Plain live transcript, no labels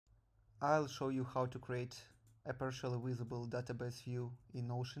I'll show you how to create a partially visible database view in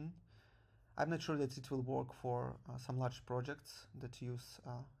Notion. I'm not sure that it will work for some large projects that use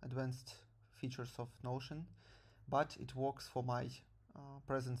advanced features of Notion, but it works for my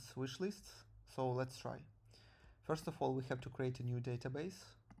present wish lists, so let's try. First of all, we have to create a new database.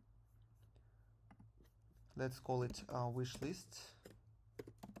 Let's call it wishlist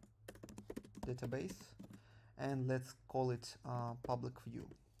database, and let's call it public view.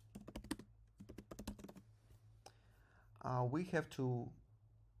 We have to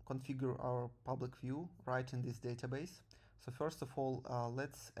configure our public view right in this database. So first of all,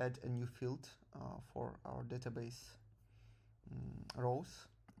 let's add a new field for our database rows.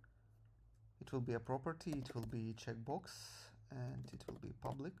 It will be a property, it will be checkbox, and it will be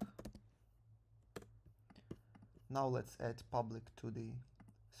public. Now let's add public to the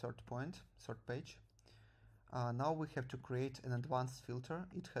third page. Now we have to create an advanced filter.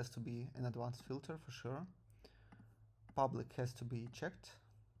 It has to be an advanced filter for sure. Public has to be checked.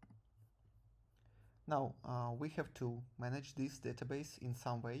 Now we have to manage this database in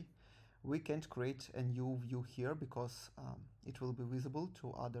some way. We can't create a new view here because it will be visible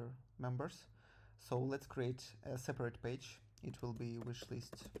to other members. So let's create a separate page. It will be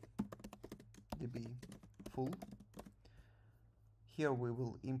wishlist db full. Here we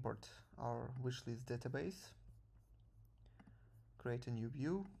will import our wishlist database, create a new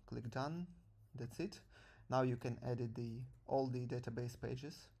view, click done, that's it. Now you can edit all the database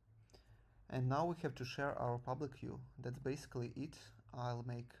pages. And now we have to share our public view. That's basically it. I'll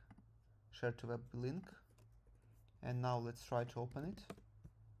make share to web link. And now let's try to open it.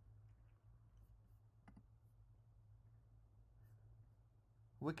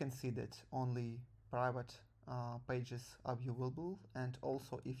 We can see that only private pages are viewable, and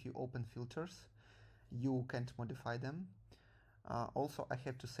also if you open filters, you can't modify them. Also, I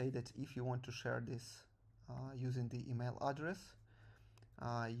have to say that if you want to share this using the email address,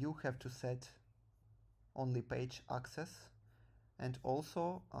 you have to set only page access, and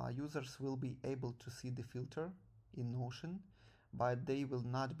also users will be able to see the filter in Notion, but they will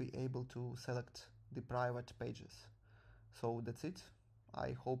not be able to select the private pages. So that's it.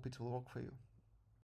 I hope it will work for you.